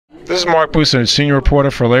This is Mark Booston, senior reporter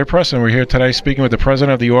for LaborPress, and we're here today speaking with the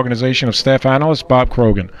president of the Organization of Staff Analysts, Bob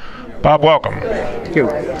Croghan. Bob, welcome. Thank you.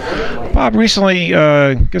 Bob, recently,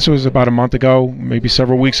 I guess it was about a month ago, maybe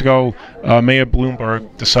several weeks ago, Mayor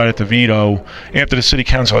Bloomberg decided to veto, after the City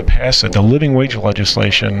Council had passed it, the living wage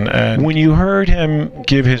legislation. And when you heard him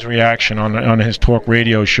give his reaction on his talk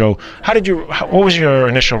radio show, what was your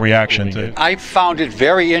initial reaction to it? I found it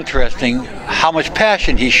very interesting how much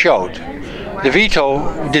passion he showed. The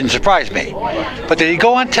veto didn't surprise me, but did he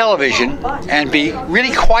go on television and be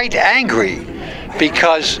really quite angry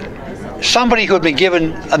because somebody who had been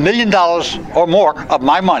given $1 million or more of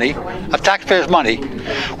my money, of taxpayers' money,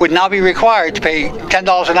 would now be required to pay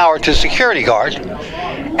 $10 an hour to a security guard?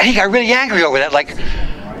 And he got really angry over that, like,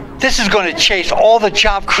 this is going to chase all the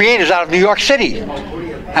job creators out of New York City.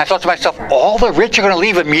 And I thought to myself, all the rich are going to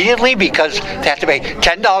leave immediately because they have to pay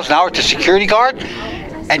 $10 an hour to a security guard?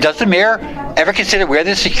 And does the mayor ever consider where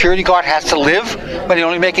the security guard has to live when he's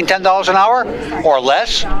only making $10 an hour or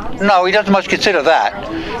less? No, he doesn't much consider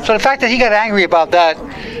that. So the fact that he got angry about that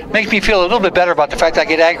makes me feel a little bit better about the fact that I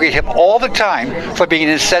get angry at him all the time for being an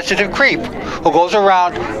insensitive creep who goes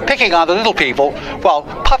around picking on the little people while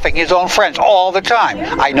puffing his own friends all the time.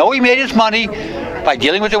 I know he made his money by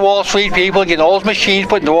dealing with the Wall Street people and getting all those machines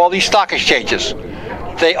put into all these stock exchanges.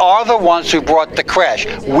 They are the ones who brought the crash.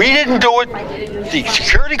 We didn't do it. The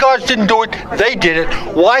security guards didn't do it. They did it.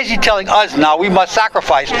 Why is he telling us now we must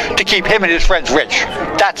sacrifice to keep him and his friends rich?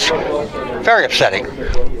 That's very upsetting.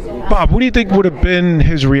 Bob, what do you think would have been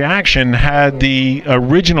his reaction had the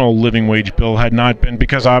original living wage bill had not been,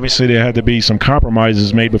 because obviously there had to be some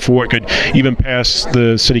compromises made before it could even pass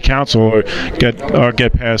the city council or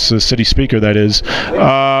get past the city speaker, that is.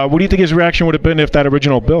 What do you think his reaction would have been if that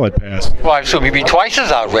original bill had passed? Well, I assume he'd be twice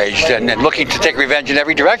as outraged and looking to take revenge in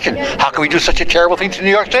every direction. How can we do such a terrible thing to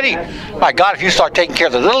New York City? My God, if you start taking care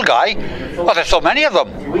of the little guy, well, there's so many of them.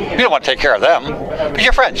 You don't want to take care of them. But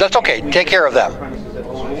your friends, that's okay. Take care of them.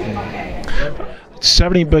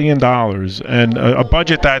 $70 billion and a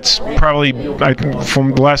budget that's probably,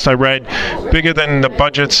 from the last I read, bigger than the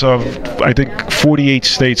budgets of, I think, 48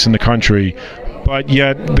 states in the country. But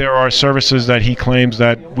yet there are services that he claims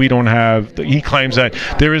that we don't have. He claims that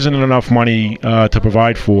there isn't enough money to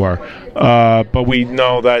provide for. But we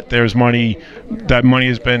know that there's money. That money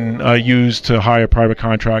has been used to hire private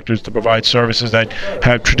contractors to provide services that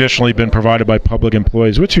have traditionally been provided by public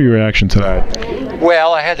employees. What's your reaction to that?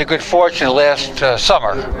 Well, I had the good fortune last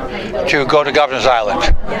summer to go to Governor's Island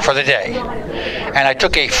for the day. And I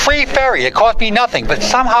took a free ferry. It cost me nothing, but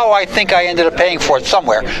somehow I think I ended up paying for it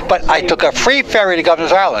somewhere. But I took a free ferry to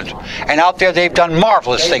Governor's Island. And out there they've done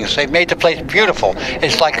marvelous things. They've made the place beautiful.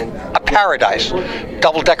 It's like a paradise.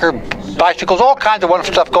 Double-decker bicycles, all kinds of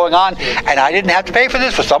wonderful stuff going on. And I didn't have to pay for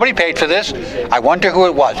this, but somebody paid for this. I wonder who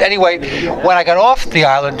it was. Anyway, when I got off the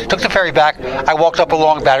island, took the ferry back, I walked up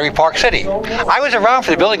along Battery Park City. I was around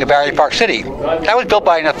for the building of Battery Park City. That was built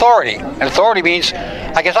by an authority. An authority means,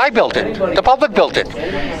 I guess I built it. The public built it.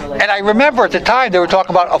 And I remember at the time they were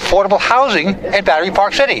talking about affordable housing in Battery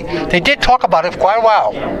Park City. They did talk about it for quite a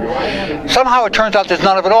while. Somehow it turns out there's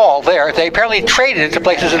none of it all there. They apparently traded it to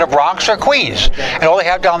places in the Bronx or Queens. And all they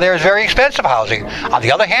have down there is very expensive housing. On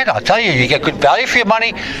the other hand, I'll tell you, you get good value for your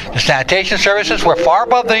money. The sanitation services were far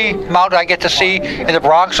above the amount I get to see in the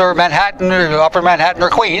Bronx or Manhattan or Upper Manhattan or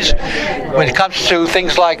Queens. When it comes to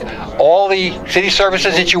things like all the city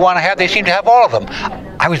services that you want to have, they seem to have all of them.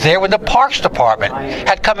 I was there when the Parks Department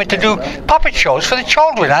had come in to do puppet shows for the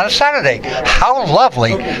children on a Saturday. How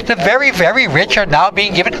lovely. The very, very rich are now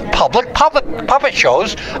being given public puppet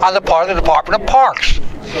shows on the part of the Department of Parks.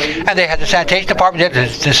 And they had the sanitation department, they had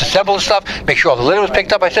to disassemble the stuff, make sure all the litter was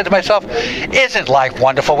picked up. I said to myself, isn't life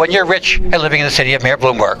wonderful when you're rich and living in the city of Mayor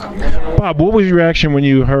Bloomberg? Bob, what was your reaction when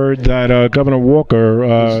you heard that Governor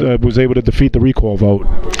Walker was able to defeat the recall vote?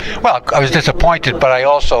 Well, I was disappointed, but I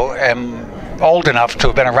also am old enough to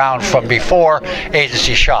have been around from before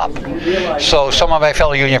agency shop. So some of my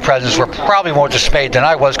fellow union presidents were probably more dismayed than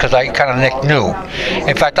I was because I kind of knew.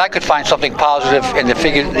 In fact, I could find something positive in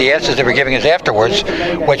the answers they were giving us afterwards,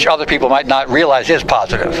 which other people might not realize is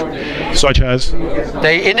positive. Such as?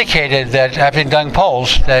 They indicated that, having done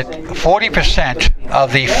polls, that 40%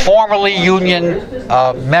 of the formerly union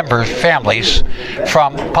families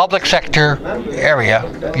from public sector area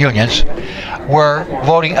unions were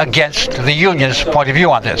voting against the union's point of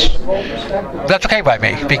view on this. That's okay by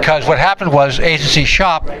me, because what happened was agency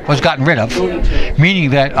shop was gotten rid of,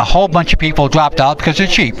 meaning that a whole bunch of people dropped out because they're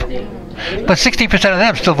cheap. But 60% of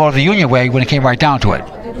them still voted the union way when it came right down to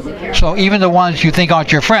it. So even the ones you think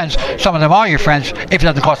aren't your friends, some of them are your friends if it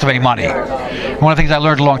doesn't cost them any money. One of the things I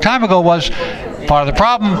learned a long time ago was Part of the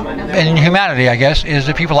problem in humanity, I guess, is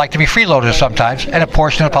that people like to be freeloaders sometimes, and a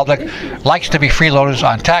portion of the public likes to be freeloaders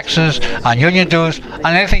on taxes, on union dues, on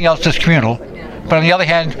anything else that's communal. But on the other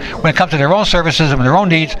hand, when it comes to their own services and their own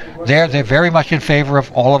needs, they're very much in favor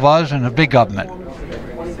of all of us and the big government.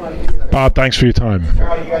 Bob, thanks for your time.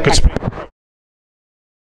 Good speaking.